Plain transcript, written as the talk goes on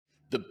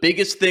The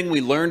biggest thing we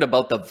learned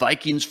about the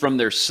Vikings from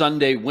their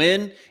Sunday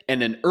win,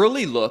 and an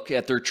early look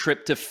at their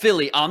trip to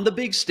Philly on the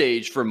big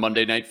stage for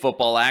Monday Night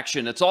Football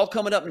action. It's all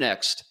coming up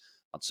next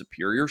on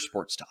Superior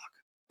Sports Talk.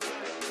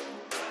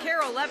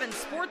 KARE 11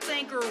 sports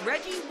anchor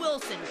Reggie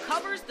Wilson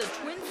covers the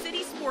Twin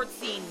City sports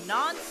scene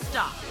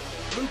non-stop.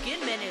 Luke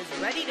Inman is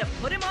ready to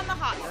put him on the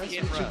hot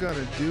seat. That's what you're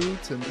going to do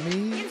to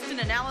me?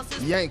 Instant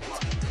analysis. Yanked.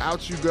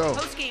 Out you go.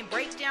 Post-game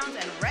breakdowns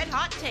and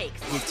red-hot takes.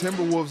 The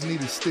Timberwolves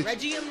need a stitch.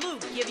 Reggie and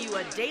Luke give you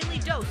a daily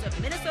dose of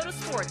Minnesota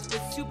sports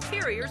with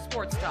Superior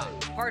Sports Talk.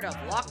 Part of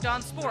Locked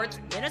On Sports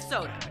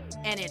Minnesota.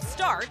 And it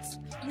starts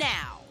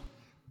now.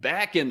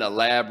 Back in the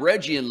lab,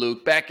 Reggie and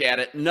Luke back at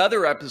it.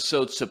 Another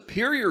episode,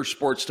 Superior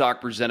Sports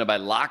Talk, presented by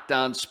Locked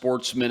On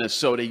Sports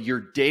Minnesota, your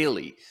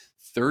daily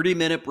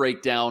 30-minute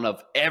breakdown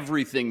of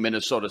everything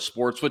Minnesota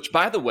sports, which,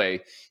 by the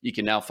way, you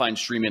can now find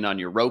streaming on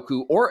your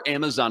Roku or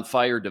Amazon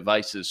Fire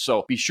devices.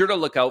 So be sure to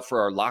look out for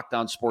our Locked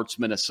On Sports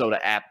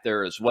Minnesota app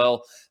there as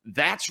well.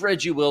 That's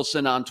Reggie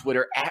Wilson on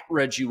Twitter, at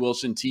Reggie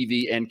Wilson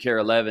TV and KARE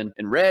 11.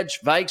 And Reg,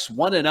 Vikes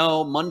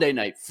 1-0, Monday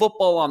Night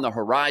Football on the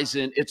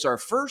horizon. It's our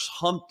first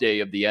hump day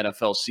of the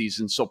NFL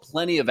season, so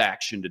plenty of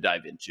action to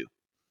dive into.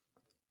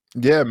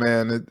 Yeah,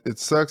 man, it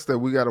sucks that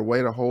we got to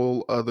wait a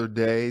whole other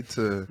day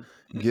to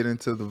get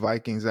into the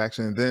Vikings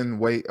action and then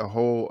wait a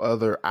whole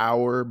other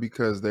hour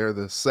because they're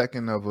the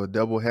second of a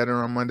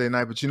doubleheader on Monday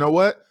night. But you know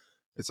what?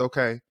 It's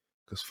okay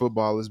because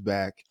football is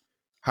back.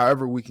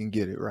 However we can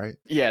get it, right?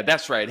 Yeah,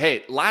 that's right.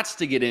 Hey, lots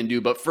to get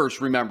into, but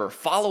first, remember,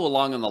 follow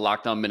along on the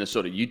Locked On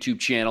Minnesota YouTube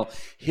channel.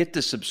 Hit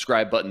the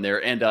subscribe button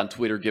there, and on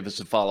Twitter, give us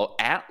a follow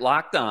at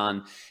Locked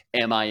On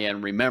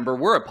MIN. Remember,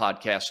 we're a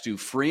podcast too,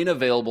 free and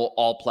available,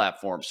 all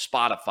platforms,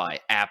 Spotify,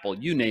 Apple,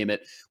 you name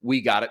it. We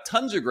got it.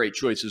 Tons of great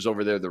choices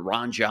over there. The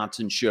Ron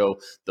Johnson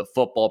Show, The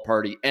Football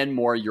Party, and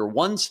more. Your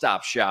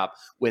one-stop shop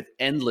with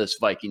endless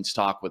Vikings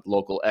talk with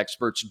local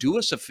experts. Do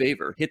us a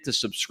favor, hit the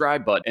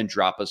subscribe button and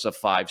drop us a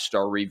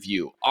 5-star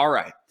review. All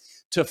right,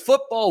 to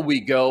football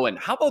we go. And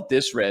how about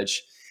this, Reg?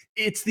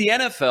 It's the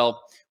NFL.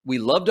 We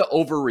love to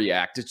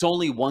overreact. It's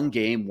only one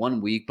game,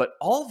 1 week, but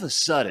all of a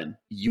sudden,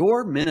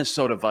 your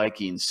Minnesota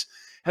Vikings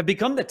have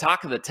become the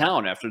talk of the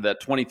town after that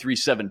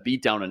 23-7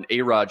 beatdown in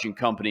A-Rod and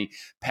company.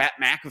 Pat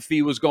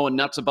McAfee was going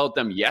nuts about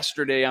them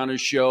yesterday on his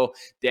show.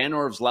 Dan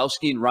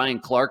Orlovsky and Ryan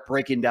Clark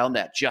breaking down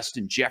that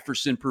Justin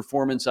Jefferson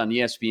performance on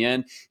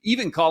ESPN.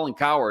 Even Colin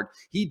Cowherd,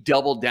 he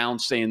doubled down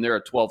saying they're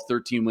a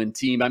 12-13 win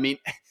team. I mean,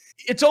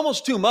 it's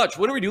almost too much.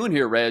 What are we doing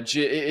here, Reg?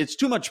 It's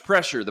too much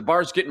pressure. The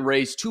bar's getting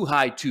raised too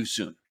high too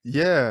soon.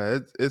 Yeah,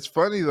 it's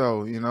funny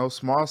though,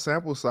 small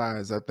sample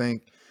size. I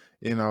think,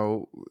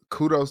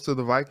 kudos to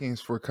the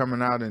Vikings for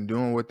coming out and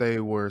doing what they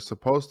were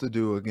supposed to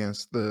do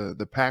against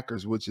the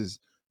Packers, which is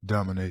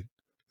dominate.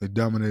 They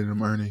dominated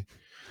them, Ernie.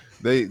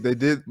 They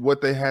did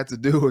what they had to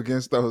do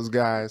against those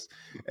guys.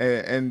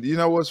 And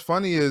what's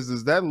funny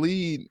is that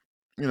lead,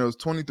 is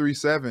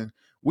 23-7.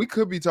 We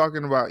could be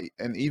talking about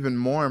an even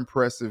more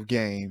impressive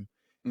game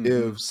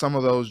if some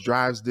of those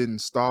drives didn't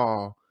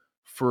stall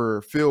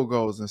for field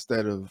goals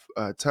instead of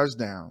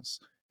touchdowns.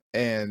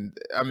 And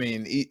I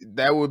mean,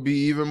 that would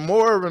be even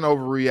more of an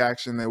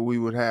overreaction that we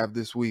would have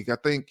this week. I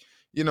think,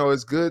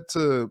 it's good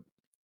to,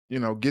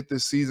 get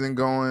this season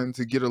going,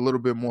 to get a little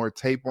bit more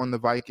tape on the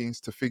Vikings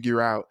to figure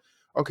out,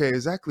 okay,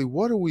 exactly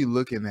what are we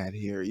looking at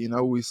here?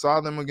 We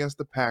saw them against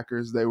the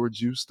Packers. They were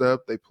juiced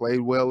up. They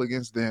played well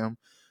against them.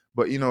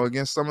 But,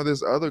 against some of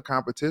this other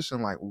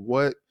competition, like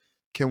what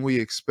can we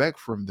expect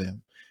from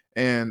them?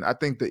 And I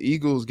think the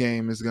Eagles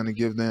game is going to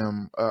give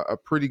them a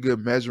pretty good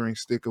measuring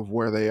stick of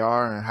where they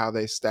are and how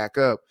they stack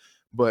up.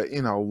 But,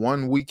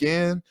 1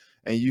 weekend,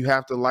 and you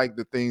have to like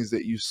the things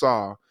that you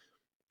saw.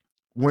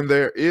 When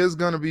there is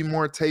going to be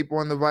more tape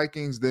on the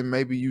Vikings, then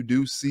maybe you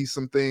do see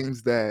some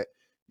things that,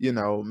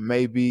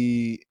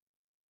 maybe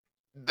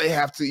they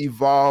have to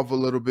evolve a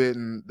little bit.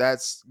 And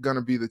that's going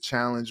to be the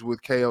challenge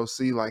with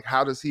KOC. Like,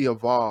 how does he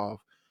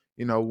evolve,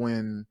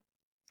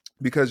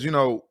 because,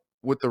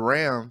 with the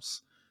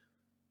Rams,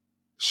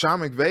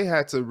 Sean McVay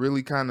had to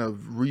really kind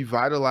of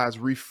revitalize,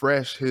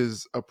 refresh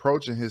his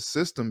approach and his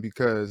system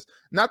because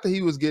not that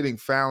he was getting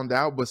found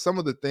out, but some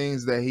of the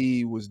things that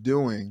he was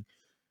doing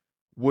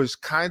was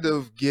kind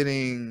of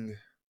getting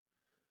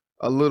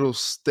a little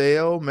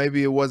stale.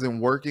 Maybe it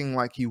wasn't working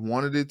like he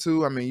wanted it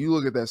to. I mean, you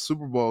look at that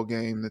Super Bowl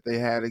game that they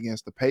had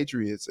against the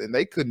Patriots and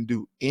they couldn't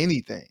do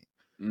anything.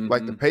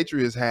 Like the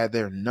Patriots had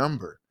their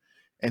number.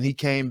 And he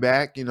came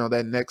back,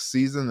 that next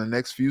season, the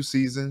next few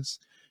seasons,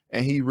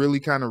 and he really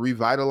kind of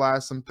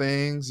revitalized some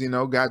things,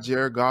 got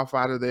Jared Goff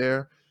out of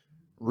there,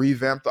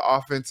 revamped the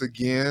offense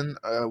again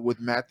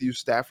with Matthew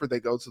Stafford. They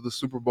go to the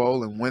Super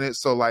Bowl and win it.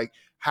 So,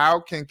 how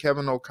can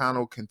Kevin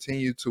O'Connell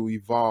continue to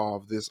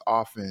evolve this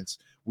offense?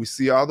 We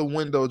see all the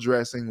window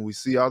dressing. We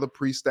see all the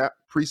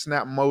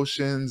pre-snap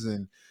motions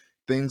and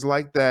things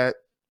like that.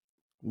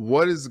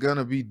 What is going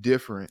to be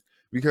different?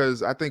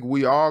 Because I think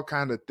we all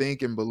kind of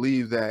think and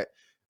believe that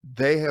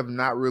they have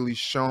not really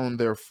shown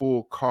their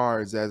full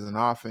cards as an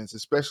offense,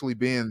 especially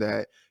being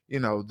that,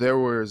 there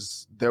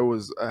was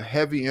a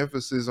heavy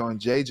emphasis on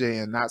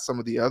JJ and not some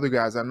of the other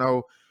guys. I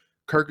know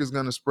Kirk is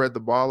going to spread the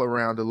ball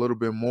around a little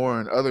bit more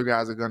and other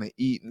guys are going to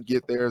eat and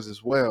get theirs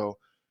as well.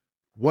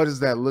 What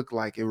does that look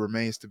like? It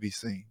remains to be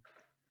seen.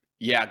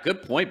 Yeah,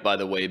 good point, by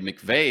the way.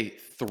 McVay,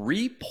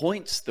 3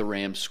 points the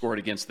Rams scored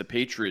against the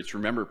Patriots.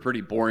 Remember,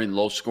 pretty boring,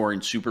 low-scoring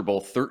Super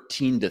Bowl,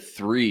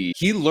 13-3.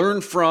 He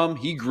learned from,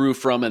 he grew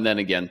from, and then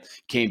again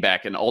came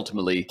back and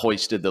ultimately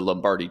hoisted the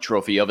Lombardi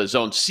Trophy of his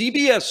own.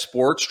 CBS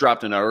Sports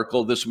dropped an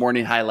article this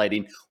morning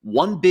highlighting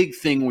one big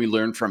thing we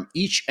learned from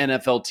each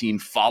NFL team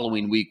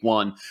following Week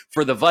 1.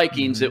 For the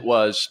Vikings, it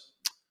was...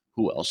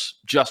 who else?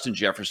 Justin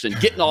Jefferson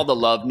getting all the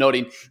love,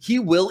 noting he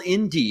will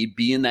indeed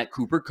be in that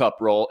Cooper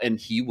Kupp role and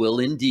he will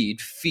indeed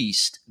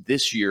feast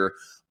this year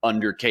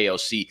under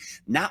KOC.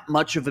 Not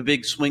much of a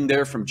big swing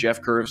there from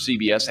Jeff Kerr of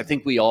CBS. I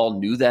think we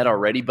all knew that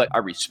already, but I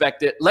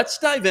respect it. Let's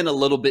dive in a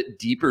little bit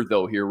deeper,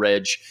 though, here,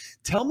 Reg.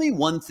 Tell me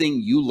one thing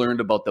you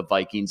learned about the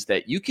Vikings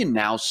that you can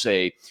now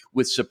say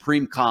with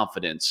supreme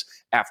confidence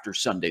after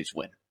Sunday's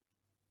win.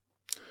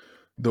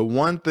 The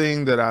one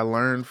thing that I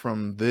learned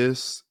from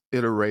this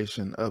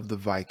iteration of the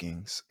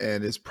Vikings,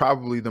 and it's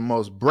probably the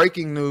most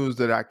breaking news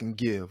that I can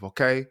give,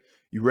 okay?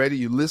 You ready?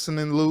 You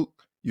listening, Luke?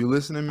 You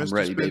listening, Mr. I'm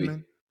ready, Spinman?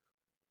 baby.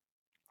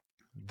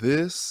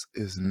 This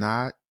is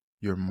not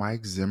your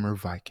Mike Zimmer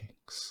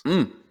Vikings.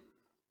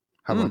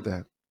 How about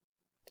that?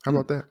 How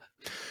about that?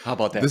 How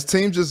about that? This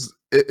team just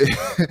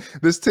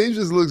this team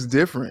just looks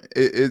different.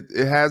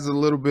 It has a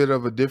little bit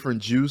of a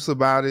different juice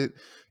about it.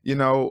 You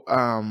know,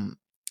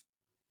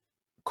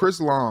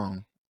 Chris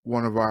Long,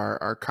 one of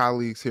our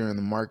colleagues here in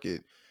the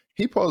market,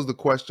 he posed a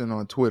question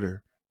on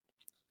Twitter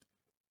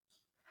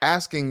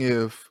asking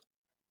if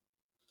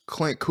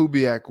Clint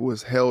Kubiak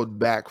was held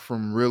back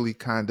from really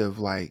kind of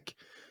like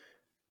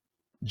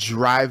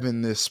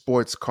driving this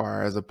sports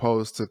car as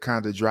opposed to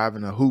kind of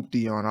driving a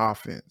hoopty on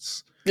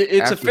offense.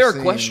 It's a fair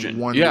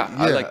question.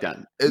 I like that.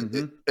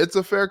 It's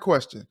a fair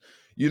question.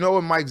 You know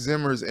what Mike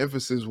Zimmer's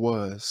emphasis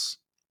was?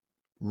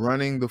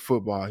 Running the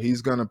football.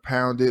 He's going to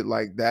pound it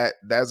like that.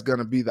 That's going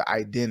to be the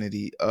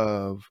identity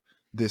of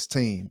this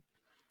team.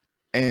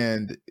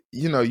 And,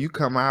 you know, you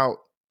come out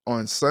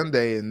on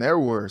Sunday and there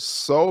were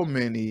so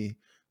many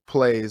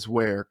plays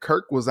where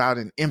Kirk was out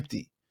and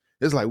empty.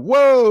 It's like,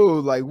 whoa,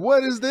 like,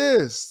 what is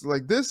this?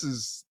 Like, this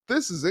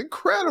is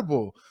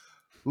incredible.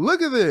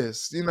 Look at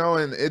this, you know,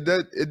 and it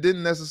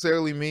didn't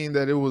necessarily mean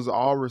that it was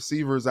all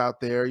receivers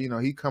out there. You know,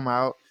 he come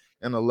out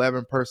in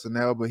 11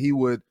 personnel, but he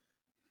would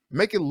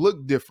make it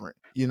look different,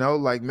 you know,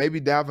 like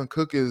maybe Dalvin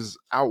Cook is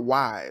out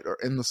wide or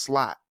in the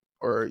slot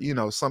or, you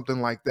know, something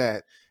like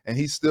that. And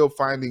he's still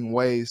finding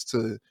ways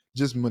to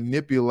just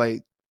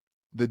manipulate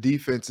the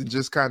defense and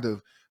just kind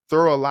of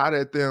throw a lot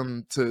at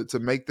them to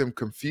make them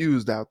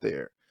confused out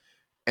there.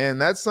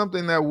 And that's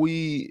something that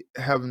we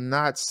have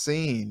not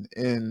seen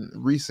in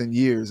recent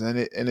years. And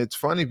it's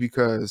funny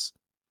because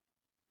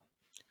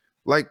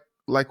like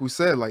we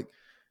said, like,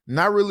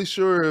 not really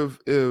sure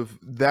if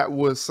that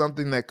was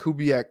something that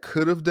Kubiak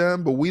could have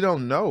done, but we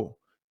don't know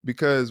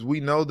because we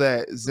know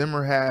that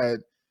Zimmer had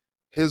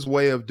his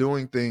way of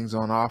doing things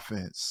on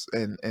offense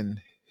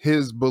and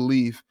his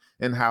belief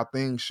in how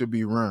things should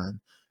be run.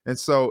 And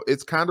so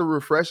it's kind of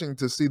refreshing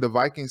to see the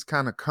Vikings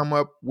kind of come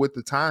up with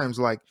the times.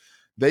 Like,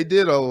 they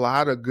did a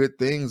lot of good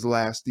things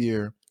last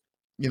year,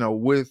 you know,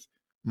 with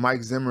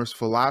Mike Zimmer's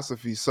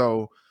philosophy.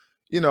 So,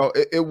 you know,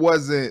 it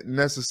wasn't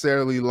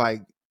necessarily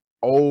like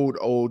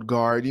old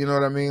guard, you know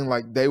what I mean?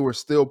 Like, they were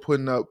still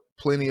putting up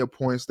plenty of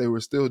points. They were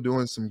still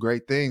doing some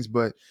great things.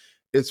 But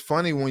it's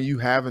funny when you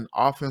have an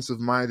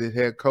offensive-minded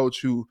head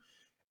coach who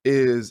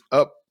is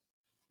up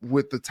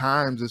with the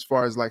times as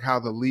far as like how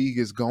the league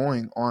is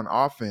going on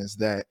offense,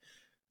 that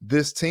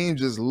this team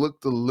just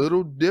looked a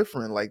little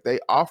different. Like, they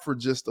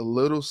offered just a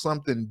little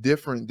something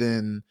different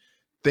than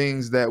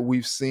things that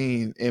we've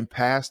seen in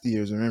past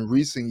years or in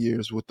recent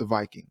years with the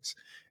Vikings.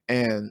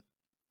 And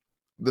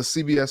the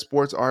CBS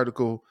Sports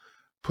article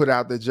put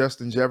out that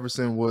Justin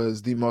Jefferson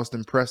was the most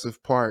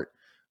impressive part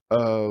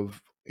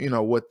of, you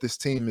know, what this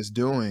team is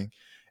doing.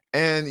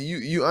 And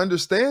you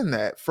understand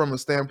that from a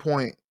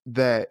standpoint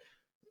that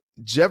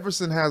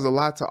Jefferson has a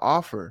lot to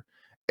offer.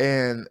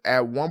 And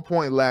at one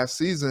point last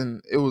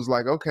season, it was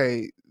like,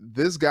 okay,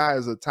 this guy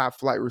is a top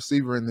flight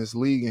receiver in this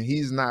league, and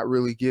he's not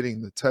really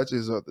getting the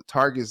touches or the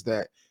targets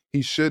that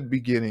he should be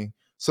getting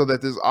so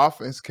that this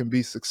offense can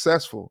be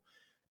successful.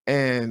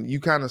 And you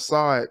kind of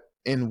saw it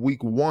in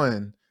week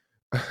 1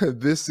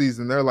 this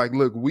season. They're like,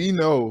 look, we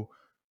know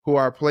who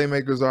our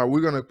playmakers are.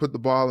 We're going to put the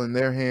ball in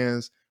their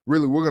hands.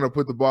 Really, we're going to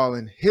put the ball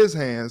in his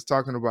hands,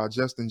 talking about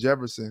Justin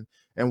Jefferson,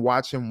 and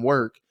watch him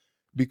work.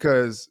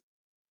 Because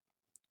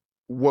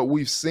what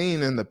we've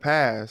seen in the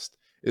past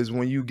is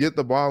when you get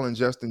the ball in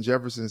Justin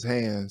Jefferson's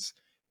hands,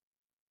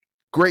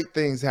 great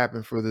things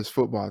happen for this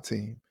football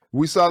team.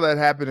 We saw that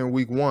happen in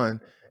week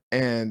 1,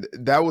 and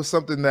that was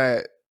something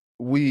that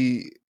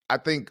I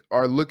think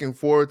are looking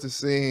forward to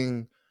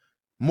seeing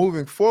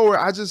moving forward.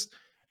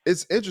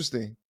 It's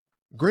interesting.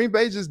 Green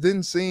Bay just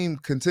didn't seem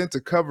content to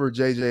cover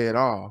JJ at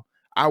all.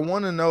 I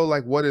want to know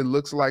like what it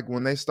looks like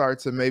when they start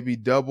to maybe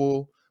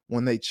double,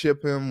 when they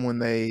chip him, when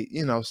they,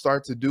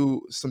 start to do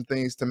some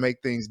things to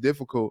make things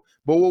difficult.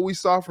 But what we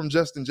saw from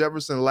Justin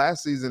Jefferson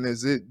last season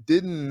is it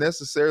didn't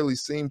necessarily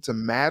seem to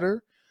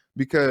matter,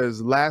 because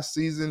last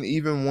season,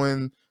 even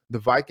when the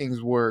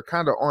Vikings were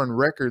kind of on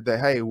record that,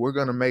 hey, we're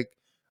going to make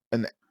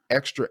an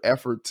extra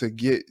effort to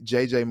get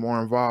JJ more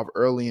involved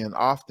early and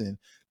often,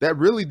 that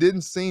really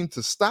didn't seem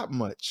to stop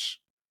much.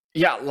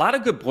 Yeah, a lot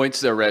of good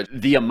points there, Reg.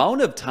 The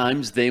amount of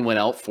times they went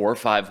out 4 or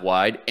 5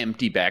 wide,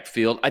 empty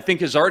backfield, I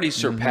think has already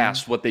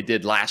surpassed what they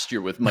did last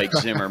year with Mike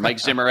Zimmer. Mike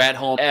Zimmer at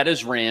home, at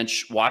his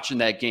ranch, watching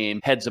that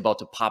game, head's about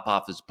to pop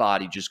off his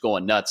body, just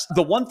going nuts.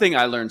 The one thing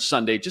I learned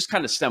Sunday, just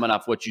kind of stemming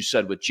off what you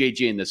said with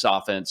JJ in this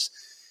offense,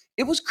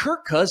 it was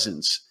Kirk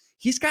Cousins.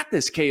 He's got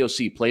this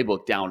KOC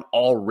playbook down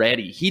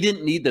already. He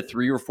didn't need the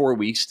 3 or 4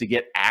 weeks to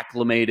get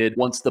acclimated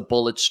once the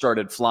bullets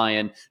started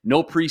flying.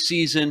 No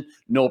preseason,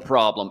 no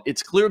problem.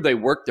 It's clear they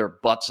worked their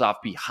butts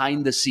off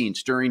behind the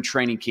scenes during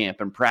training camp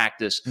and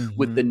practice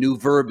with the new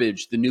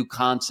verbiage, the new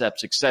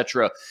concepts,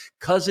 etc.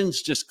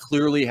 Cousins just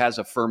clearly has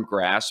a firm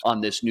grasp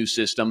on this new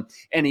system,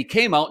 and he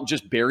came out and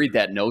just buried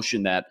that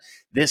notion that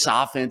this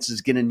offense is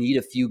going to need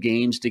a few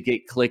games to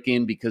get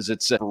clicking because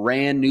it's a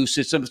brand new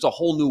system. It's a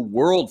whole new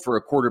world for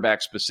a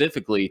quarterback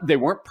specifically. They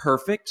weren't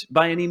perfect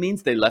by any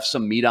means. They left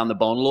some meat on the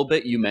bone a little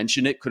bit. You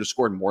mentioned it. Could have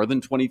scored more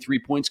than 23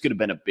 points. Could have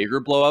been a bigger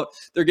blowout.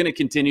 They're going to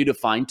continue to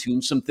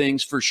fine-tune some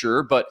things for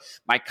sure. But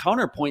my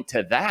counterpoint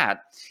to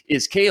that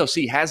is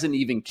KOC hasn't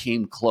even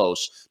came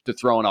close to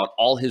throwing out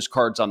all his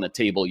cards on the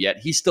table yet.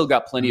 He's still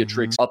got plenty of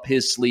tricks up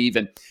his sleeve.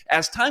 And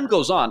as time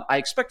goes on, I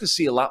expect to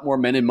see a lot more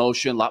men in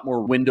motion, a lot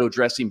more window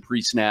dressing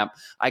pre-snap.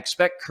 I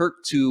expect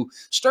Kirk to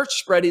start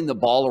spreading the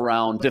ball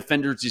around.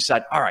 Defenders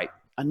decide, all right,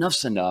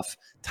 enough's enough.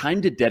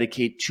 Time to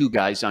dedicate 2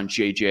 guys on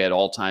JJ at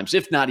all times,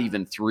 if not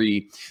even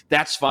 3.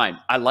 That's fine.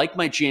 I like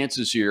my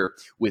chances here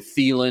with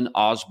Thielen,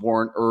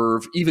 Osborne,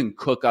 Irv, even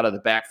Cook out of the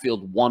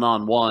backfield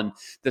one-on-one.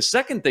 The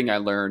second thing I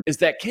learned is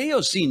that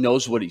KOC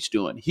knows what he's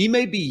doing. He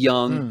may be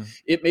young.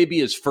 It may be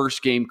his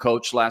first game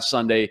coach last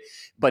Sunday,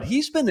 but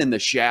he's been in the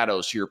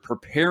shadows here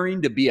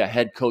preparing to be a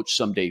head coach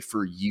someday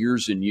for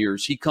years and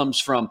years. He comes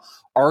from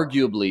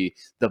arguably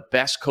the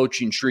best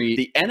coaching tree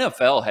the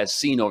NFL has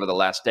seen over the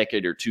last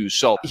decade or two.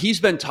 So he's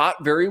been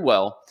taught very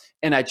well.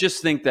 And I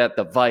just think that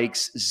the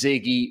Vikes,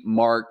 Ziggy,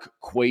 Mark,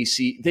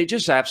 Kwesi, they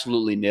just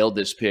absolutely nailed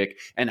this pick.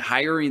 And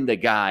hiring the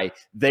guy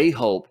they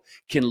hope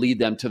can lead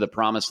them to the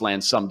promised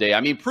land someday.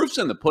 I mean, proof's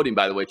in the pudding,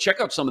 by the way.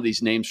 Check out some of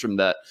these names from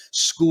the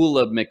school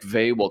of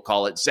McVay, we'll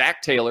call it.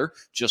 Zach Taylor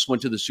just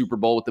went to the Super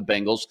Bowl with the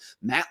Bengals.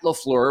 Matt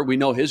LaFleur, we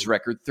know his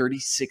record,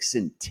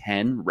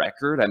 36-10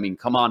 record. I mean,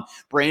 come on.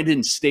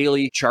 Brandon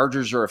Staley,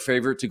 Chargers are a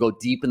favorite to go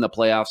deep in the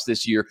playoffs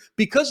this year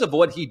because of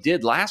what he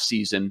did last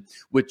season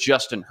with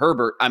Justin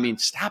Herbert. I mean,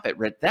 stop it,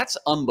 Red. That's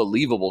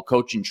unbelievable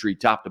coaching tree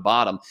top to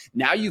bottom.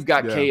 Now you've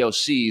got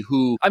KOC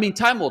who, I mean,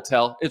 time will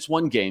tell. It's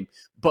one game.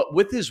 But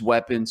with his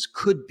weapons,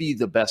 could be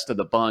the best of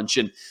the bunch.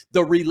 And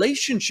the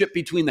relationship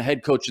between the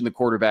head coach and the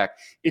quarterback,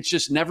 it's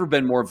just never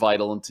been more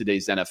vital in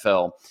today's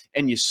NFL.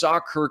 And you saw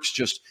Kirk's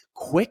just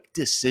quick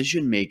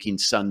decision-making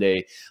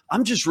Sunday.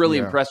 I'm just really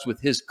impressed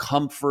with his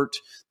comfort,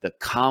 the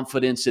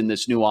confidence in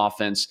this new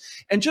offense,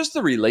 and just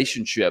the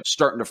relationship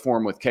starting to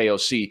form with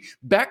KOC.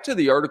 Back to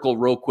the article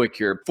real quick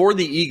here. For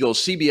the Eagles,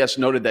 CBS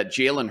noted that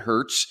Jalen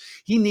Hurts,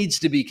 he needs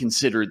to be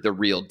considered the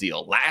real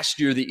deal. Last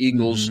year, the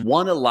Eagles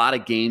won a lot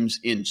of games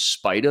in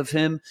spite of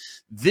him.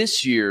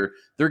 This year,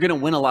 they're going to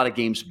win a lot of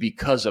games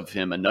because of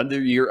him.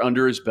 Another year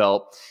under his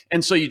belt.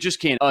 And so you just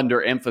can't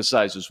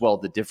underemphasize as well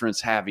the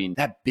difference having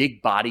that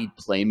big-bodied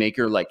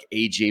playmaker like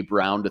A.J.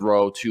 Brown to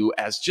throw to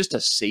as just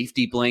a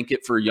safety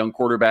blanket for a young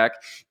quarterback.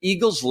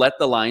 Eagles let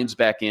the Lions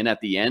back in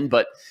at the end,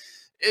 but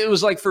it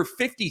was like for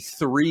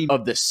 53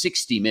 of the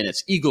 60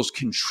 minutes, Eagles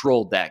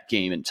controlled that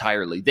game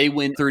entirely. They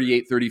win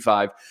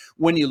 38-35.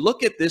 When you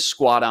look at this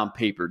squad on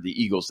paper, the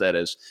Eagles, that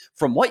is,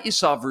 from what you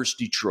saw versus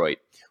Detroit,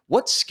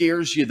 what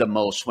scares you the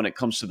most when it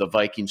comes to the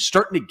Vikings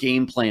starting to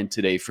game plan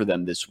today for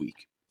them this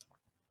week?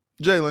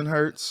 Jalen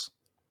Hurts.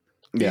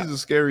 He's a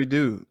scary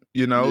dude.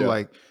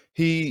 Like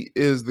he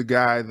is the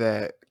guy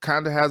that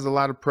kind of has a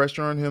lot of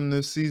pressure on him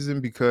this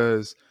season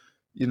because,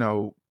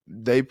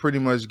 they pretty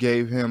much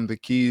gave him the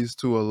keys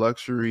to a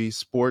luxury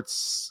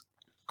sports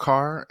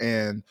car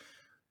and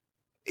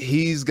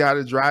he's got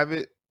to drive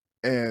it.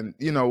 And,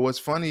 what's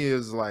funny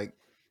is like,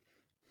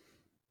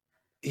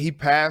 he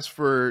passed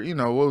for,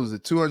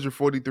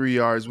 243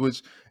 yards,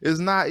 which is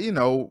not,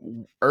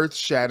 earth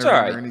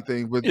shattering or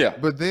anything.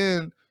 But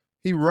then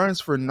he runs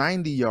for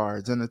 90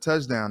 yards and a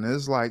touchdown. And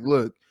it's like,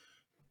 look,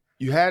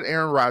 you had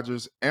Aaron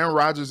Rodgers. Aaron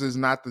Rodgers is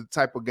not the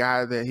type of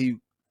guy that he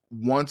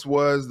once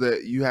was,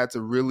 that you had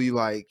to really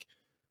like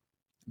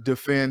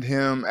defend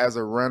him as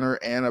a runner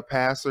and a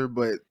passer.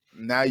 But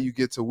now you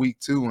get to week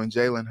 2 and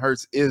Jalen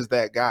Hurts is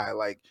that guy.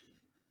 Like,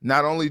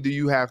 not only do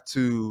you have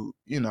to,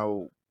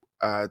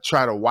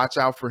 try to watch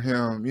out for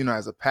him,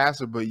 as a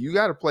passer, but you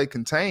got to play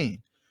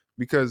contain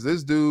because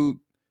this dude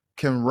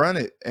can run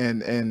it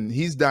and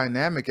he's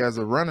dynamic as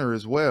a runner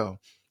as well.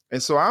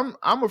 And so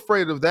I'm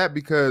afraid of that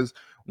because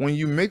when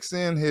you mix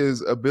in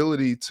his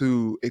ability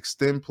to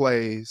extend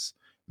plays,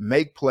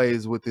 make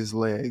plays with his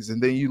legs,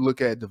 and then you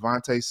look at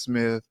Devontae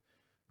Smith,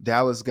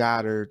 Dallas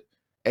Goedert,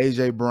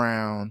 AJ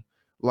Brown,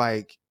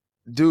 like,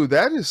 dude,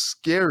 that is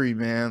scary,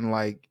 man.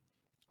 Like,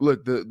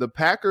 look, the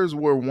Packers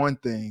were one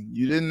thing.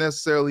 You didn't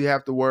necessarily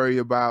have to worry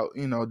about,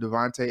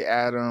 Devontae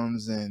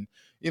Adams and,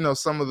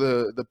 some of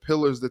the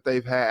pillars that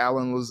they've had.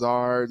 Alan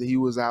Lazard, he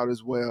was out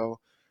as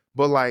well.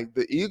 But like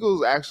the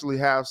Eagles actually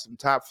have some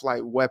top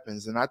flight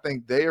weapons, and I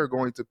think they are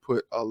going to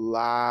put a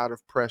lot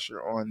of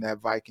pressure on that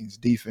Vikings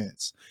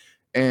defense.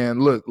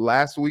 And look,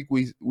 last week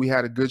we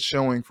had a good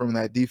showing from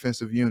that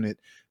defensive unit.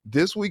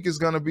 This week is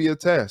going to be a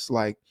test.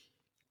 Like,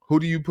 who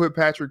do you put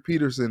Patrick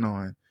Peterson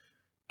on?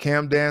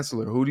 Cam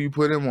Dantzler, who do you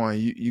put him on?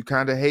 You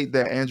kind of hate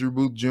that Andrew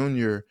Booth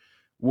Jr.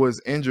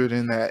 was injured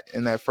in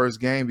that first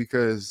game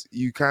because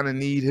you kind of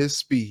need his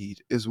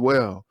speed as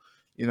well.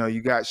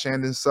 You got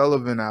Shandon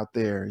Sullivan out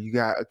there. You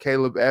got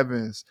Caleb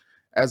Evans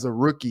as a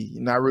rookie.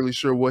 You're not really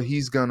sure what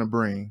he's going to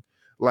bring.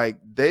 Like,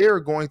 they are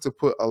going to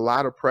put a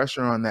lot of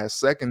pressure on that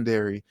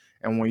secondary.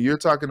 And when you're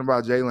talking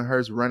about Jalen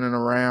Hurts running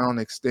around,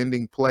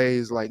 extending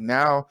plays, like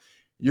now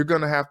you're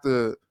going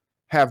to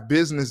have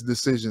business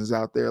decisions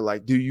out there.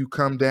 Like, do you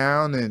come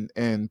down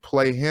and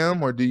play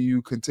him, or do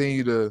you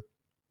continue to,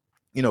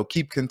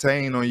 keep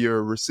contained on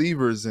your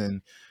receivers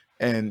and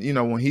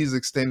when he's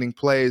extending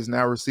plays,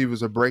 now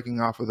receivers are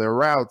breaking off of their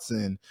routes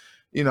and,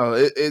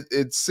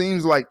 it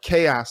seems like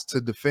chaos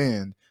to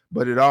defend,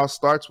 but it all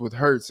starts with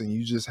Hurts, and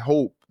you just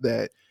hope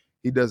that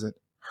he doesn't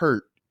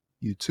hurt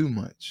you too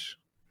much.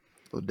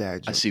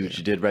 I see what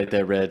you did right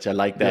there, Reg. I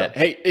like that. Yeah.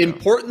 Hey,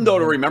 important though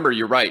to remember,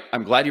 you're right.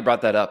 I'm glad you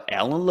brought that up.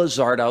 Alan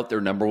Lazard out,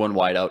 their number one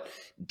wideout.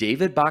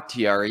 David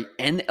Bakhtiari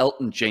and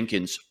Elton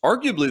Jenkins,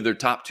 arguably their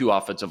top two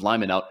offensive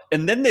linemen out.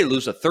 And then they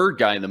lose a third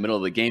guy in the middle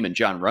of the game in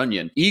John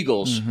Runyon.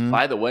 Eagles,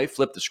 by the way,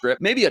 flip the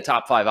script. Maybe a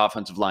top 5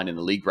 offensive line in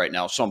the league right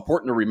now. So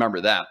important to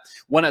remember that.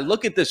 When I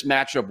look at this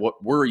matchup,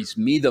 what worries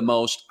me the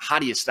most, how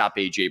do you stop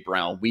A.J.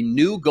 Brown? We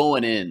knew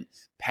going in,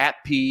 Pat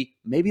P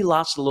maybe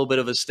lost a little bit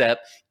of a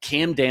step.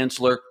 Cam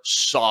Dantzler,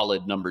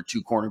 solid number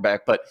 2 cornerback,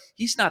 but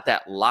he's not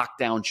that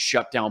lockdown,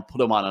 shutdown, put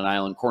him on an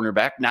island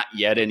cornerback. Not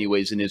yet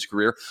anyways in his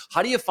career.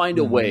 How do you find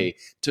a way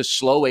to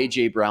slow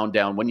A.J. Brown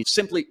down when you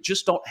simply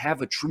just don't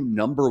have a true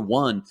number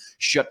 1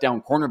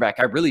 shutdown cornerback?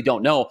 I really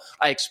don't know.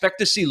 I expect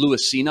to see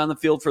Lewis Cine on the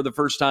field for the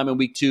first time in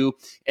week 2,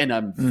 and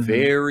I'm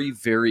very,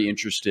 very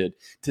interested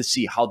to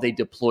see how they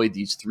deploy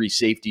these 3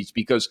 safeties,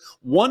 because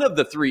one of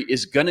the 3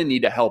 is going to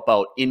need to help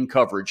out in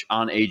coverage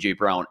on A.J.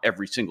 Brown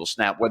every single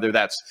snap, whether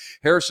that's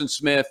Harrison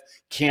Smith,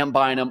 Cam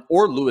Bynum,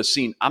 or Lewis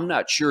Cine. I'm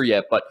not sure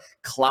yet, but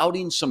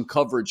clouding some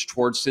coverage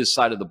towards his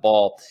side of the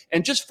ball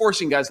and just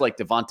forcing guys like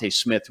Devontae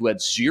Smith, who had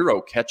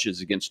 0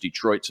 catches against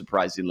Detroit,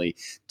 surprisingly,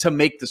 to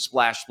make the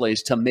splash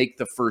plays, to make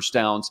the first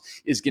downs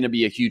is going to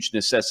be a huge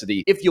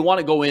necessity if you want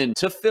to go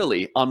into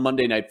Philly on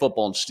Monday Night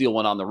Football and steal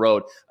one on the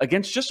road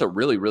against just a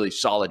really, really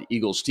solid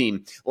Eagles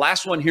team.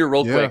 Last one here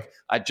real quick.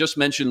 I just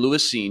mentioned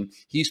Lewis Cine.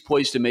 He's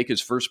poised to make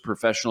his first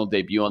professional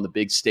debut on the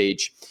big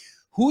stage.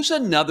 Who's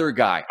another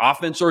guy,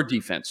 offense or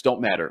defense,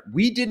 don't matter.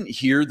 We didn't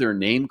hear their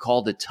name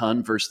called a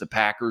ton versus the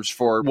Packers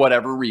for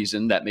whatever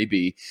reason that may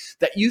be,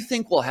 that you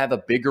think will have a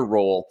bigger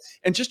role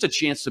and just a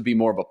chance to be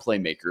more of a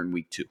playmaker in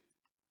week 2?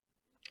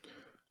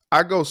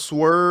 I go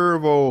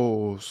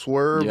Swervo,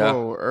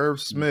 Irv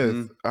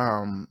Smith.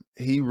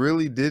 He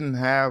really didn't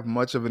have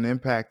much of an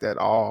impact at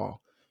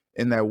all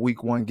in that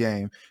week 1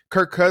 game.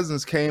 Kirk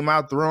Cousins came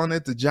out throwing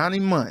it to Johnny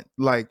Munt.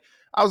 Like,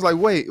 I was like,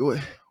 wait,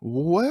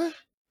 what?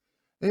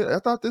 I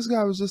thought this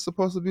guy was just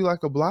supposed to be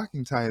like a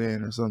blocking tight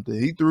end or something.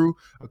 He threw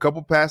a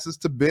couple passes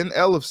to Ben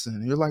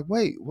Ellefson. You're like,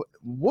 wait,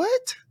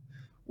 what?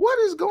 What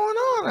is going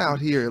on out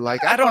here?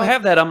 Like, I don't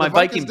have that on my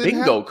Viking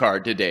bingo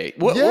card today.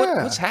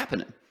 What's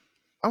happening?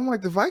 I'm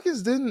like, the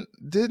Vikings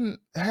didn't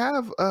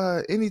have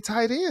any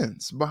tight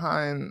ends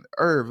behind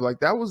Irv. Like,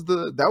 that was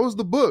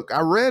the book.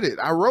 I read it.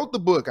 I wrote the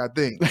book, I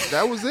think.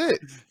 That was it.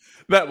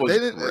 That was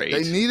great.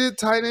 They needed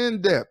tight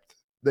end depth.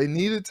 They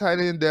needed tight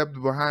end depth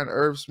behind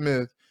Irv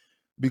Smith,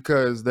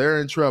 because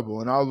they're in trouble.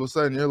 And all of a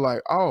sudden you're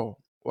like, oh,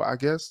 well, I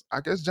guess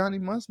Johnny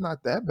Munt's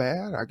not that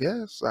bad. I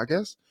guess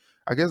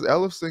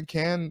Ellefson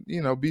can,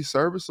 be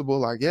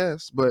serviceable, I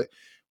guess. But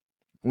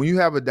when you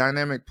have a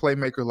dynamic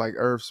playmaker like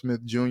Irv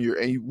Smith Jr.,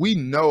 and we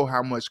know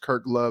how much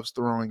Kirk loves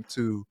throwing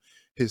to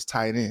his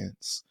tight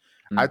ends,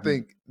 I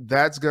think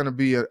that's going to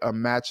be a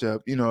matchup.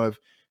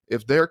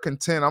 If they're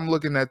content, I'm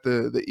looking at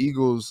the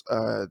Eagles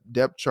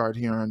depth chart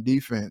here on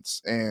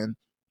defense, and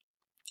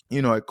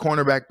at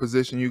cornerback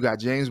position, you got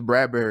James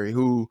Bradbury,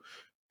 who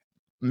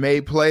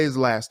made plays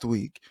last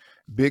week.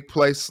 Big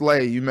play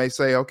Slay. You may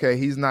say, okay,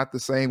 he's not the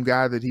same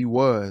guy that he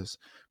was.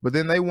 But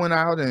then they went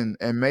out and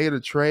made a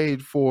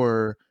trade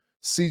for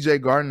C.J.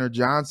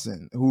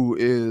 Gardner-Johnson, who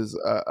is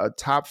a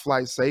top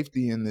flight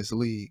safety in this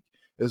league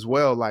as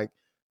well. Like,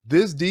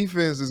 this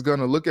defense is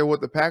going to look at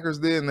what the Packers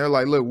did, and they're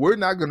like, look, we're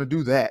not going to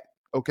do that,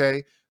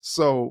 okay?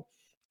 So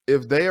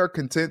if they are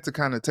content to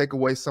kind of take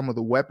away some of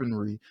the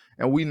weaponry,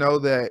 and we know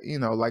that,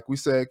 like we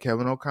said,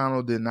 Kevin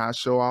O'Connell did not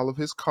show all of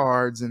his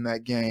cards in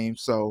that game,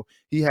 so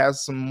he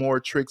has some more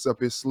tricks up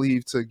his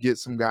sleeve to get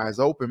some guys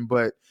open.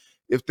 But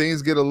if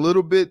things get a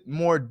little bit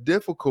more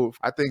difficult,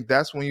 I think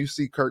that's when you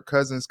see Kirk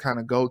Cousins kind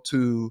of go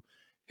to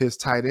his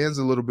tight ends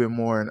a little bit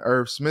more, and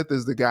Irv Smith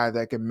is the guy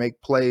that can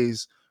make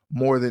plays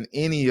more than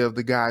any of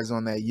the guys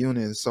on that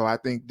unit. So I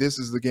think this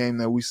is the game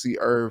that we see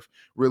Irv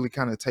really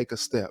kind of take a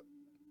step.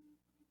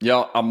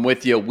 Yeah, I'm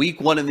with you.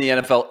 Week 1 in the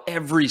NFL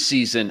every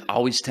season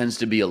always tends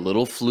to be a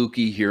little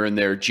fluky here and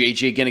there.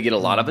 JJ going to get a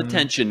lot of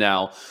attention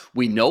now.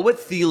 We know what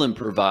Thielen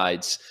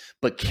provides,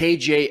 but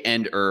KJ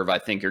and Irv, I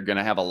think, are going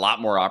to have a lot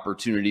more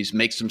opportunities,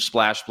 make some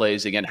splash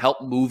plays, again,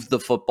 help move the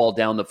football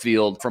down the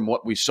field from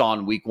what we saw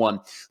in week 1.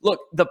 Look,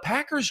 the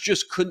Packers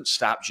just couldn't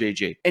stop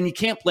JJ, and you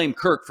can't blame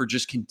Kirk for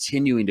just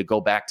continuing to go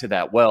back to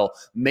that well.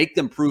 Make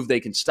them prove they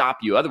can stop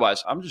you.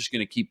 Otherwise, I'm just going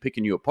to keep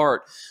picking you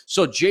apart.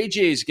 So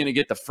JJ is going to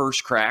get the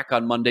first crack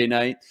on Monday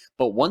night,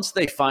 but once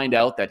they find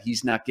out that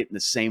he's not getting the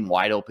same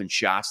wide open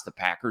shots the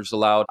Packers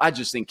allowed, I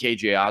just think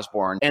KJ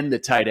Osborne and the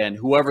tight end,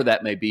 whoever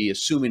that may be,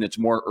 assuming it's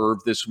more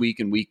Irv this week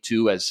in week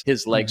 2 as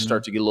his legs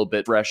start to get a little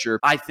bit fresher,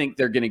 I think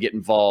they're going to get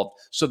involved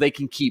so they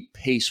can keep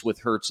pace with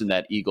Hurts in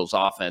that Eagles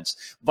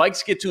offense.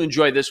 Vikes get to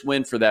enjoy this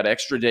win for that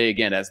extra day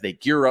again as they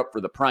gear up for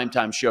the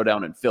primetime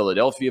showdown in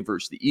Philadelphia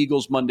versus the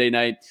Eagles Monday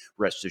night.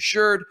 Rest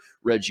assured,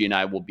 Reggie and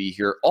I will be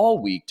here all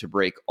week to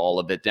break all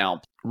of it down.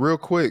 Real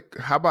quick,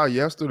 how about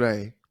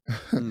yesterday?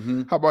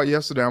 How about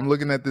yesterday? I'm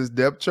looking at this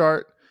depth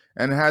chart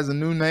and it has a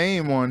new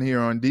name on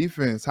here on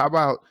defense. How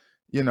about,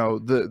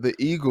 the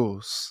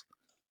Eagles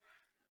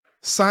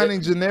signing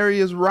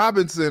Janarius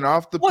Robinson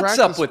off the What's practice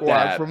up with squad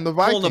that? from the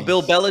Vikings? Pulling a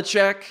Bill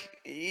Belichick?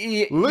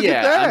 Look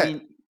at that. I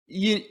mean,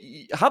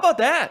 how about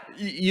that?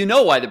 You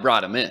know why they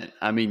brought him in.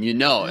 I mean,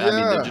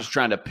 they're just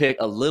trying to pick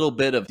a little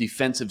bit of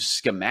defensive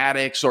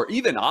schematics or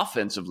even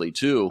offensively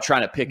too,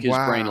 trying to pick his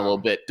brain a little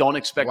bit. Don't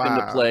expect him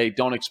to play.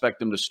 Don't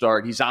expect him to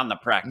start. He's on the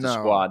practice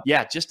squad.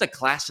 Yeah, just a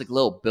classic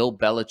little Bill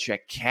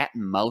Belichick cat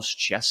and mouse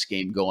chess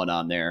game going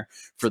on there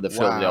for the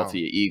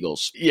Philadelphia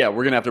Eagles. Yeah,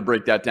 we're going to have to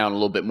break that down a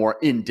little bit more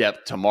in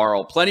depth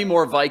tomorrow. Plenty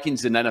more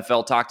Vikings and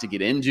NFL talk to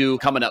get into.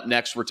 Coming up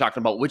next, we're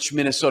talking about which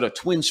Minnesota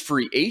Twins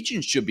free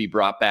agents should be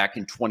brought back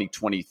in 2023.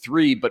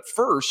 But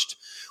first,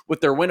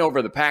 with their win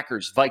over the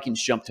Packers,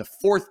 Vikings jump to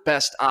 4th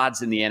best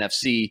odds in the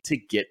NFC to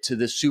get to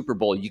the Super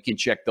Bowl. You can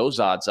check those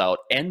odds out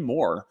and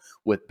more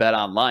with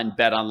BetOnline,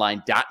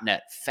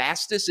 betonline.net.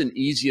 Fastest and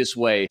easiest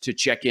way to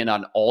check in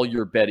on all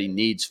your betting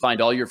needs. Find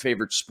all your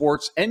favorite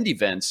sports and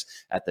events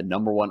at the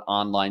 #1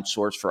 online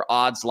source for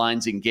odds,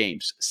 lines, and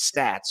games,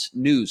 stats,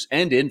 news,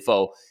 and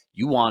info.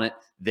 You want it,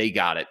 they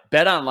got it.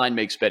 BetOnline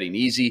makes betting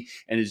easy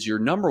and is your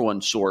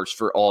 #1 source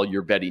for all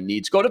your betting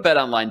needs. Go to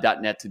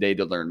betonline.net today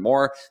to learn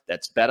more.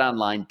 That's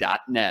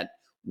betonline.net,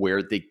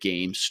 where the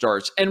game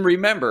starts. And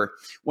remember,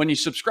 when you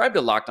subscribe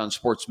to Locked On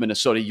Sports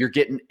Minnesota, you're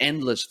getting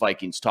endless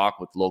Vikings talk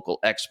with local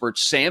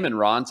experts. Sam and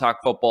Ron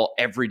talk football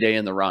every day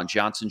in the Ron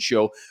Johnson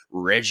Show.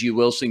 Reggie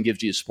Wilson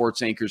gives you a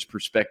sports anchor's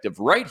perspective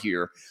right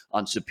here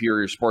on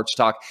Superior Sports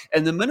Talk.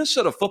 And the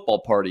Minnesota Football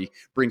Party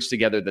brings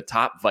together the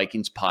top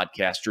Vikings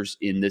podcasters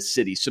in the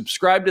city.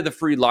 Subscribe to the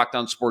free Locked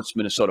On Sports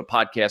Minnesota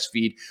podcast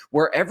feed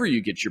wherever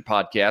you get your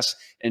podcasts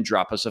and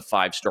drop us a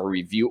 5-star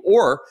review,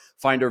 or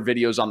find our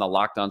videos on the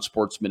Locked On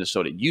Sports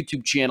Minnesota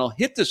YouTube channel.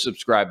 Hit the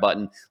subscribe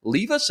button.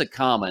 Leave us a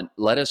comment.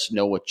 Let us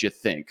know what you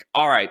think.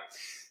 All right,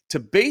 to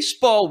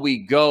baseball we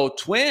go.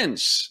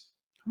 Twins.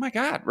 Oh my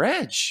God,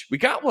 Reg, we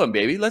got one,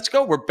 baby. Let's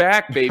go. We're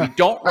back, baby.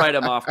 Don't write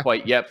them off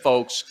quite yet,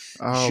 folks.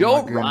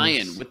 Joe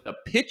Ryan with the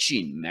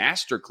pitching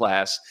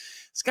masterclass.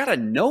 It's got a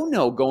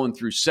no-no going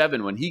through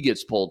 7 when he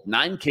gets pulled.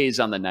 9 Ks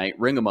on the night.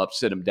 Ring him up,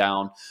 sit him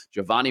down.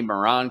 Giovanni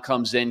Moran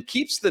comes in,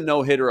 keeps the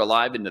no-hitter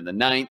alive into the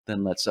 9th,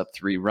 then lets up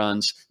 3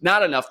 runs.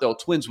 Not enough, though.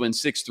 Twins win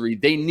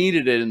 6-3. They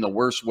needed it in the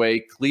worst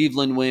way.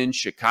 Cleveland wins.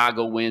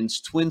 Chicago wins.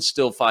 Twins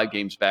still 5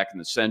 games back in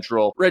the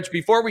Central. Reg,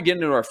 before we get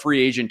into our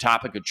free agent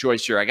topic of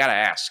choice here, I got to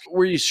ask,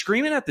 were you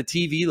screaming at the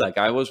TV like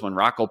I was when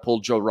Rocco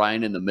pulled Joe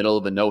Ryan in the middle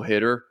of a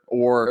no-hitter?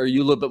 Or are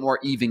you a little bit more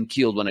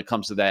even-keeled when it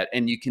comes to that,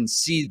 and you can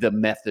see the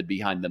method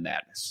behind the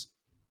madness?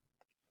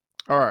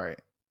 All right.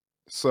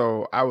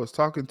 So I was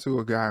talking to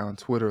a guy on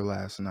Twitter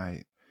last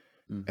night,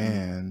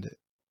 and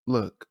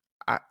look,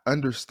 I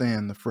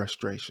understand the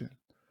frustration.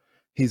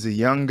 He's a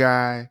young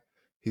guy.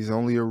 He's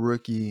only a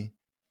rookie.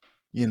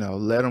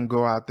 Let him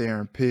go out there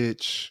and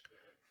pitch.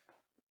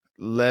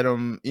 Let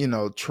him,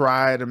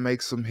 try to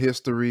make some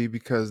history,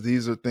 because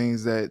these are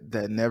things that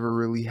never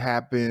really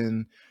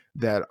happen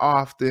that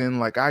often.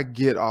 Like, I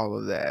get all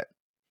of that.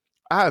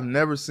 I have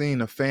never seen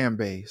a fan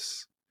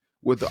base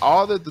with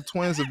all that the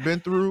Twins have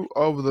been through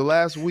over the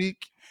last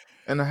week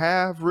and a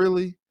half,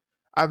 really.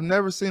 I've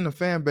never seen a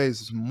fan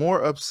base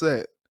more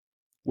upset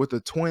with the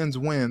Twins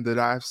win that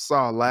I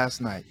saw last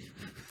night.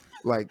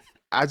 Like,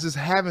 I just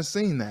haven't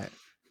seen that.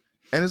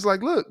 And it's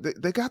like, look,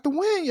 they got the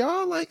win,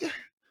 y'all. Like,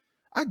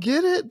 I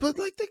get it, but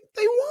like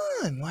they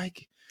won.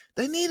 Like,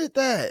 They needed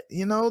that.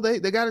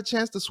 They got a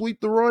chance to sweep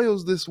the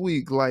Royals this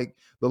week. Like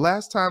the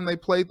last time they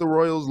played the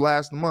Royals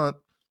last month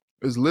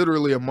is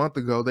literally a month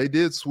ago. They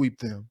did sweep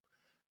them.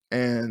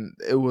 And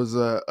it was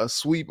a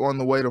sweep on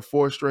the way to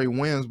 4 straight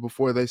wins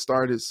before they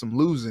started some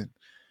losing.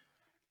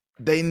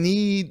 They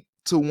need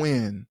to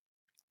win.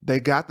 They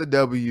got the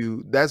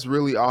W. That's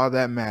really all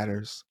that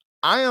matters.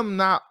 I am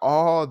not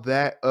all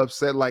that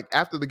upset. Like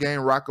after the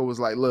game, Rocco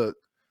was like, look,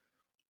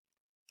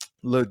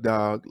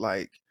 dog,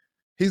 like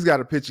he's got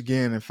to pitch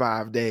again in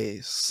 5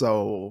 days.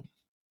 So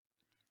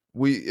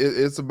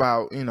it's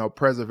about,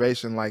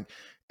 preservation. Like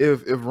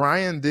if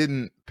Ryan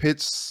didn't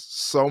pitch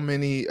so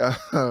many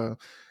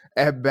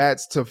at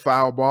bats to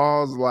foul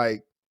balls, like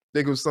I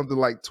think it was something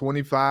like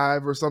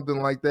 25 or something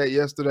like that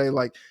yesterday.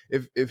 Like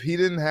if he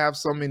didn't have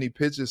so many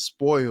pitches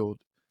spoiled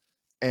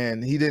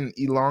and he didn't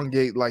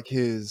elongate like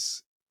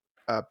his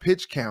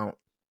pitch count,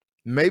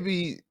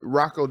 maybe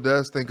Rocco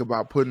does think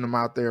about putting him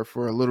out there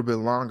for a little bit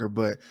longer.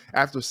 But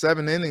after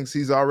 7 innings,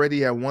 he's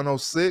already at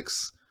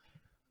 106.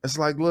 It's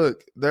like,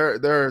 look, there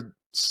are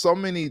so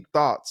many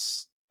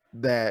thoughts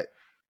that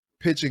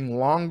pitching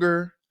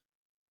longer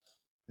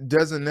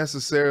doesn't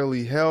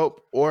necessarily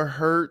help or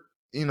hurt,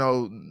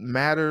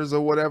 matters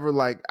or whatever.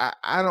 Like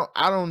I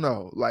don't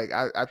know. Like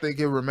I think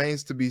it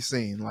remains to be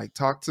seen. Like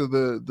talk to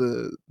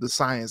the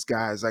science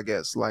guys, I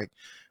guess. Like,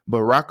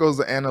 but Rocco's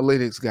the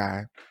analytics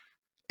guy,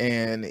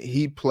 and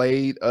he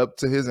played up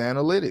to his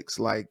analytics.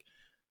 Like,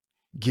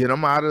 get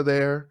him out of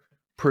there,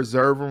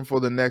 preserve him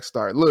for the next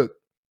start. Look,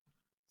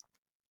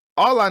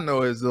 all I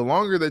know is the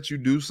longer that you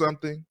do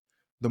something,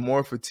 the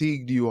more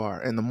fatigued you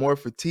are. And the more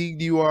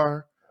fatigued you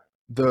are,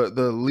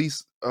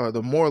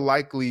 the more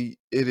likely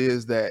it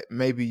is that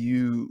maybe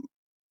you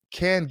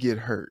can get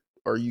hurt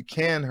or you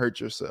can hurt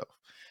yourself.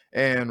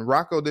 And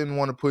Rocco didn't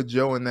want to put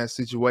Joe in that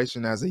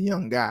situation as a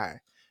young guy.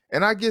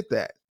 And I get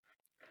that.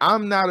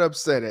 I'm not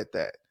upset at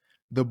that.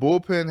 The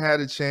bullpen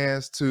had a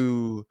chance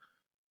to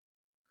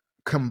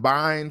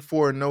combine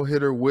for a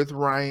no-hitter with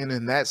Ryan,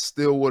 and that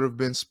still would have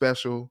been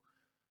special.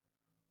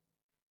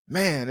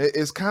 Man,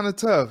 it's kind of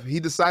tough.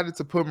 He decided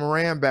to put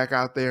Moran back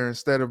out there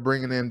instead of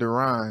bringing in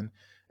Duran,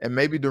 and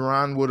maybe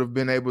Duran would have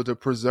been able to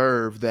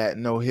preserve that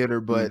no-hitter.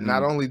 But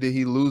not only did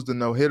he lose the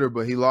no-hitter,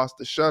 but he lost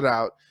the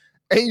shutout.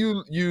 And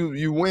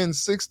you win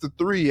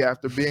 6-3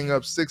 after being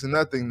up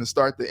 6-0 to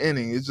start the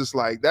inning. It's just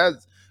like,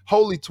 that's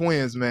holy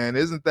twins, man.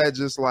 Isn't that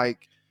just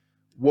like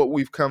what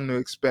we've come to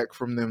expect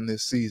from them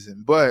this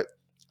season? But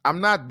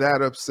I'm not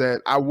that upset.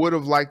 I would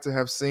have liked to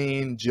have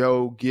seen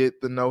Joe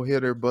get the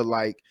no-hitter, but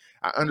like,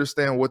 I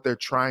understand what they're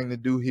trying to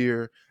do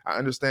here. I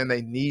understand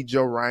they need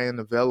Joe Ryan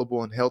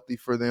available and healthy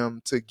for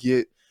them to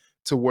get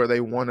to where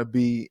they want to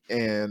be,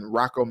 and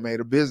Rocco made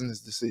a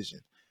business decision.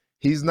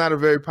 He's not a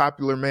very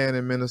popular man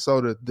in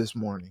Minnesota this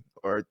morning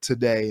or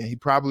today, and he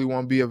probably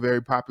won't be a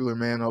very popular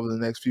man over the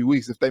next few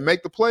weeks. If they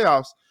make the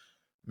playoffs,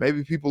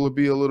 maybe people will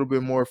be a little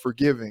bit more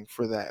forgiving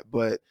for that.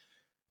 But,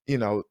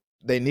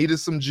 they needed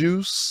some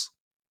juice.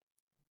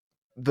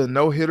 The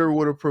no-hitter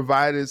would have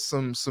provided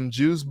some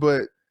juice,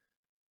 but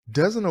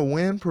doesn't a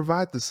win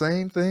provide the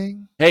same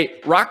thing? Hey,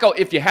 Rocco,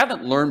 if you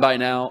haven't learned by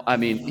now, I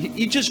mean,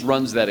 he just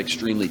runs that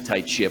extremely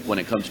tight ship when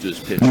it comes to his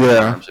pitch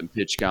arms and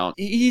pitch count.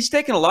 He's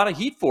taken a lot of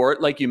heat for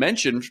it, like you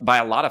mentioned, by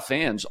a lot of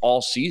fans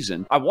all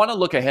season. I want to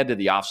look ahead to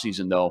the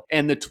offseason, though,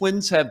 and the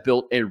Twins have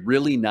built a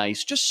really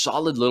nice, just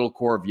solid little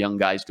core of young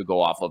guys to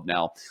go off of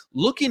now.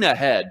 Looking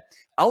ahead,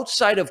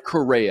 outside of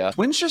Correa,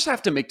 Twins just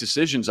have to make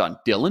decisions on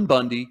Dylan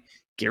Bundy,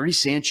 Gary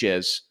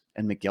Sanchez,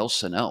 and Miguel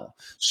Sano.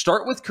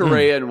 Start with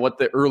Correa and what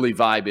the early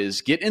vibe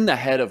is. Get in the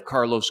head of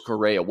Carlos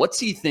Correa. What's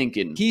he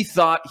thinking? He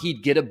thought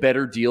he'd get a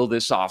better deal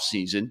this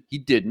offseason. He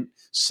didn't.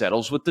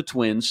 Settles with the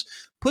Twins.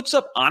 Puts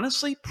up,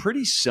 honestly,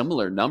 pretty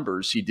similar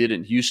numbers he did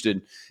in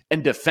Houston.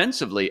 And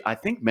defensively, I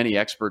think many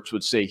experts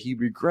would say he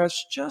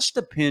regressed just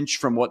a pinch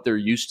from what they're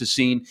used to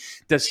seeing.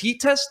 Does he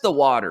test the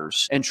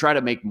waters and try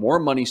to make more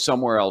money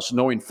somewhere else,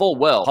 knowing full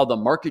well how the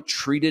market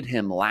treated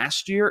him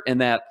last year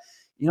and that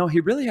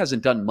he really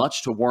hasn't done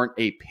much to warrant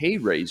a pay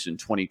raise in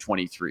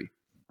 2023.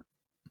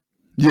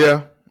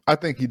 Yeah, I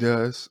think he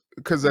does.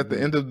 Because at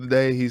the end of the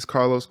day, he's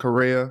Carlos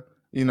Correa.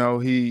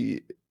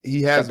 He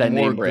has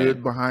more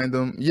good behind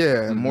him.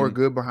 Yeah, more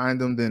good behind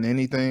him than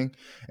anything.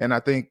 And I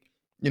think,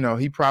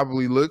 he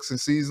probably looks and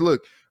sees,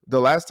 look,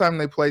 the last time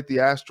they played the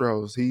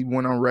Astros, he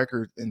went on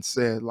record and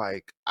said,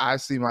 like, I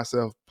see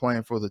myself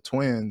playing for the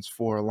Twins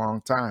for a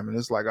long time. And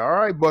it's like, all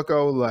right,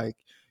 Bucko, like,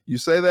 you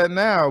say that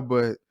now,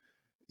 but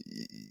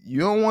you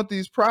don't want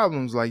these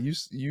problems. Like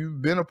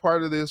you've been a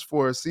part of this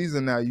for a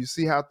season now. You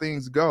see how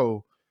things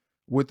go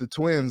with the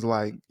Twins.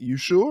 Like, you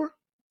sure?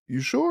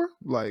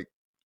 Like,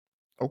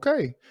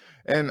 okay.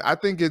 And I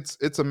think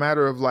it's a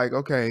matter of like,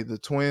 okay, the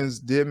Twins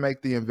did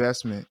make the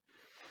investment.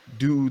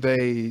 Do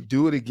they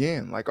do it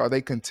again? Like, are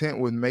they content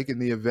with making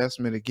the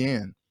investment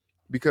again?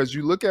 Because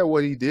you look at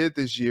what he did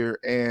this year,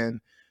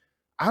 and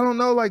I don't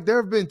know, like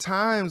there have been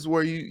times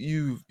where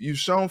you've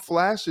shown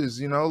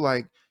flashes,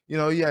 like,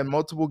 you had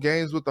multiple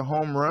games with the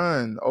home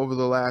run over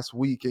the last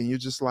week, and you're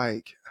just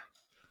like,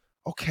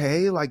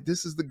 okay, like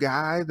this is the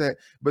guy that,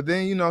 but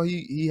then,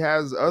 he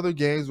has other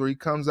games where he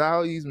comes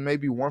out, he's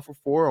maybe 1 for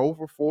 4, 0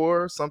 for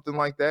 4, something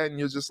like that. And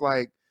you're just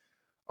like,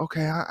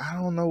 okay, I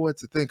don't know what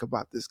to think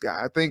about this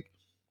guy. I think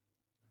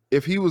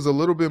if he was a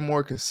little bit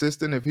more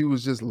consistent, if he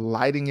was just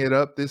lighting it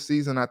up this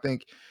season, I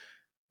think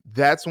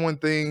that's when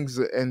things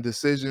and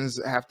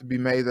decisions have to be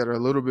made that are a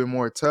little bit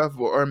more tough,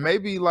 or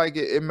maybe like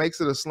it makes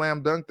it a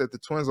slam dunk that the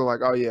Twins are like,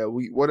 oh yeah,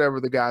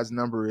 whatever the guy's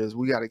number is,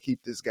 we got to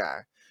keep this guy.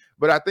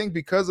 But I think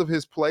because of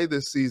his play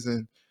this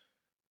season,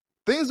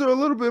 things are a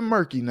little bit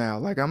murky now.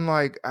 Like I'm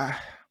like,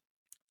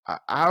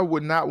 I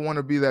would not want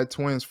to be that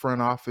Twins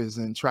front office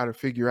and try to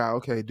figure out,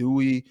 okay, do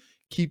we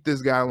keep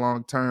this guy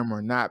long term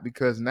or not?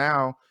 Because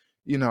now,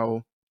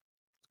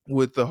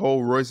 with the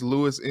whole Royce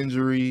Lewis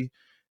injury,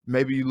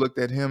 maybe you looked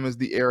at him as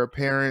the heir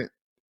apparent.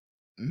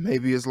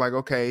 Maybe it's like,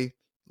 okay,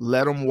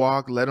 let him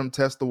walk, let him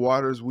test the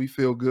waters. We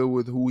feel good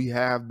with who we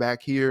have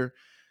back here.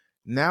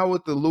 Now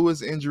with the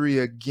Lewis injury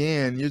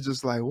again, you're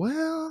just like,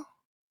 well,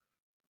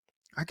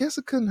 I guess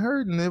it couldn't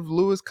hurt. And if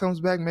Lewis comes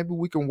back, maybe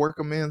we can work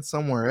him in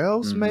somewhere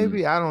else.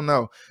 Maybe, I don't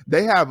know.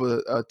 They have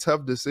a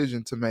tough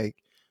decision to make.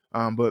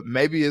 But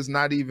maybe it's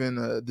not even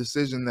a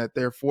decision that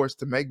they're forced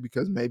to make,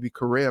 because maybe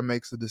Correa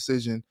makes a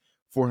decision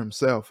for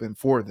himself and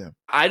for them.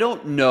 I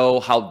don't know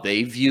how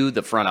they view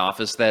the front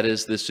office, that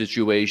is, this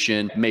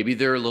situation. Maybe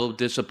they're a little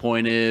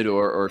disappointed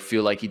or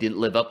feel like he didn't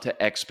live up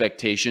to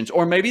expectations,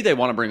 or maybe they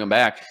want to bring him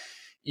back.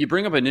 You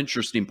bring up an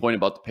interesting point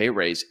about the pay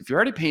raise. If you're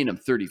already paying him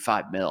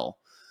 $35 million,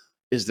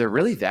 is there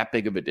really that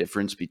big of a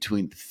difference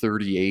between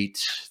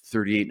 38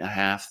 and a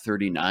half,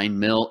 39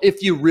 mil,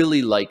 if you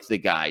really like the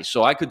guy?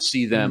 So I could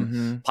see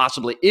them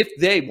possibly, if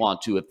they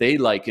want to, if they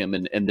like him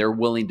and they're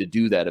willing to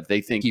do that, if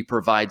they think he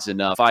provides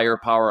enough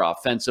firepower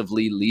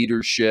offensively,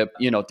 leadership,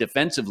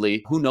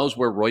 defensively, who knows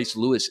where Royce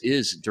Lewis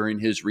is during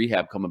his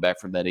rehab coming back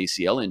from that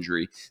ACL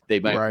injury. They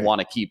might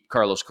want to keep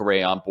Carlos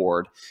Correa on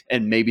board,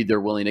 and maybe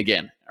they're willing,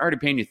 again, already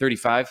paying you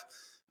 35.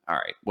 All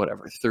right,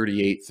 whatever,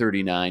 38,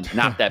 39,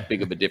 not that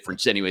big of a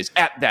difference anyways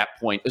at that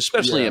point,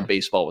 especially in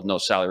baseball with no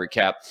salary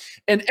cap.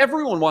 And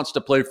everyone wants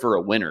to play for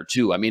a winner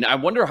too. I mean, I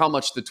wonder how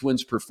much the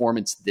Twins'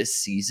 performance this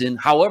season,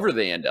 however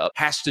they end up,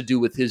 has to do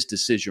with his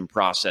decision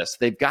process.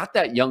 They've got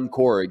that young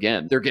core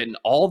again. They're getting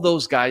all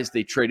those guys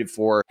they traded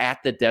for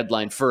at the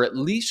deadline for at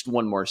least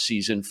one more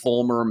season,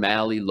 Fulmer,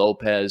 Malley,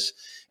 Lopez.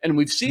 And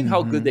we've seen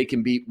how good they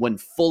can be when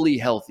fully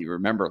healthy.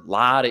 Remember, a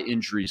lot of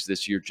injuries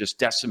this year, just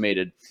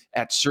decimated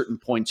at certain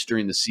points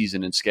during the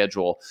season and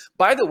schedule.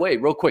 By the way,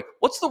 real quick,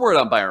 what's the word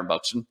on Byron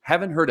Buxton?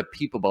 Haven't heard a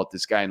peep about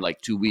this guy in like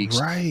 2 weeks.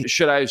 Right.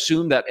 Should I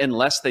assume that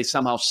unless they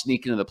somehow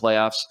sneak into the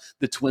playoffs,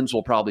 the Twins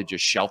will probably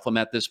just shelf him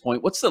at this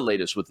point? What's the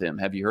latest with him?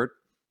 Have you heard?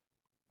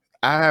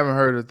 I haven't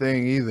heard a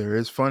thing either.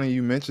 It's funny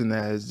you mentioned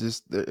that.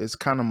 It's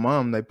kind of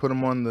mum. They put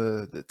him on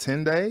the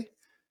 10-day.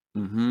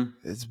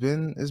 It's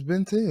been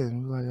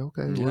 10. We're like,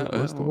 okay,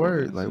 what's the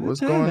word? Like, what's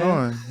going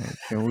on?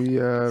 Can we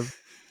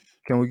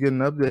get an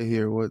update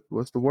here?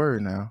 What's the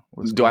word now?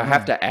 Do I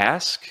have to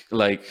ask?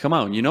 Like, come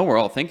on, we're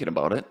all thinking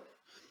about it.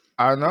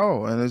 I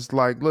know, and it's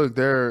like, look,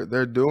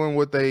 they're doing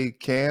what they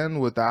can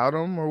without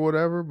him or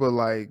whatever, but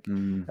like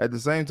at the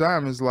same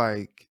time, it's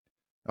like,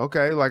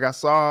 okay, like I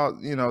saw,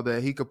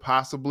 that he could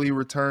possibly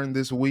return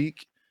this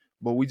week,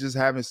 but we just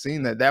haven't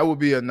seen that. That would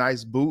be a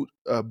nice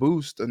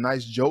boost, a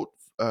nice jolt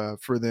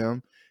for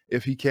them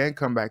if he can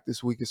come back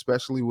this week,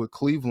 especially with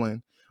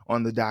Cleveland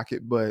on the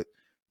docket. But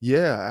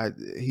yeah,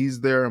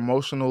 he's their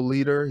emotional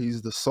leader.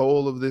 He's the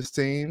soul of this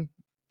team.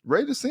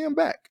 Ready to see him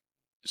back.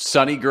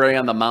 Sonny Gray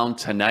on the mound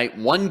tonight,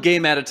 one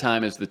game at a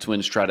time as the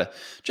Twins try to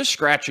just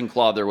scratch and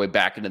claw their way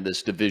back into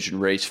this division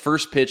race.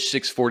 First pitch,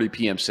 6:40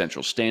 p.m.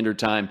 Central Standard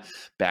Time.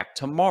 Back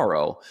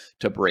tomorrow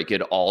to break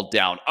it all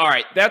down. All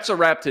right, that's a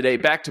wrap today.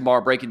 Back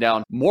tomorrow breaking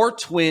down more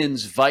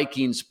Twins,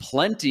 Vikings,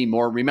 plenty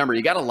more. Remember,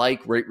 you got to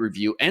like, rate,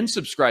 review, and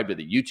subscribe to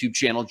the YouTube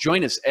channel.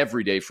 Join us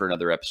every day for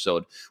another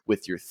episode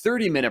with your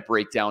 30-minute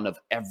breakdown of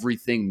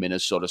everything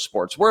Minnesota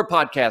sports. We're a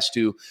podcast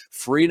too,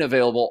 free and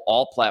available,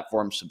 all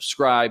platforms.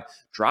 Subscribe.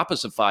 Drop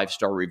us a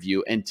 5-star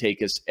review and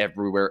take us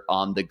everywhere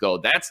on the go.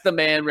 That's the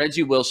man,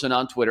 Reggie Wilson,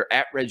 on Twitter,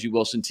 at Reggie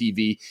Wilson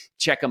TV.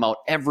 Check him out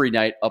every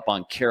night up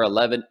on KARE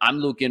 11. I'm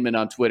Luke Inman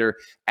on Twitter,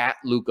 at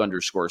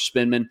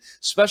Luke_Spinman.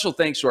 Special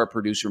thanks to our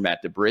producer, Matt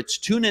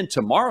DeBritz. Tune in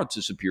tomorrow to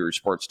Superior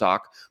Sports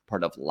Talk,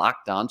 part of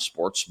Locked On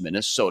Sports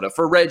Minnesota.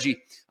 For Reggie,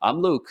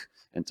 I'm Luke.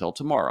 Until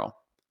tomorrow,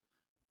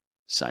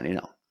 signing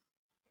out.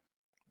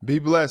 Be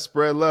blessed.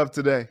 Spread love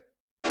today.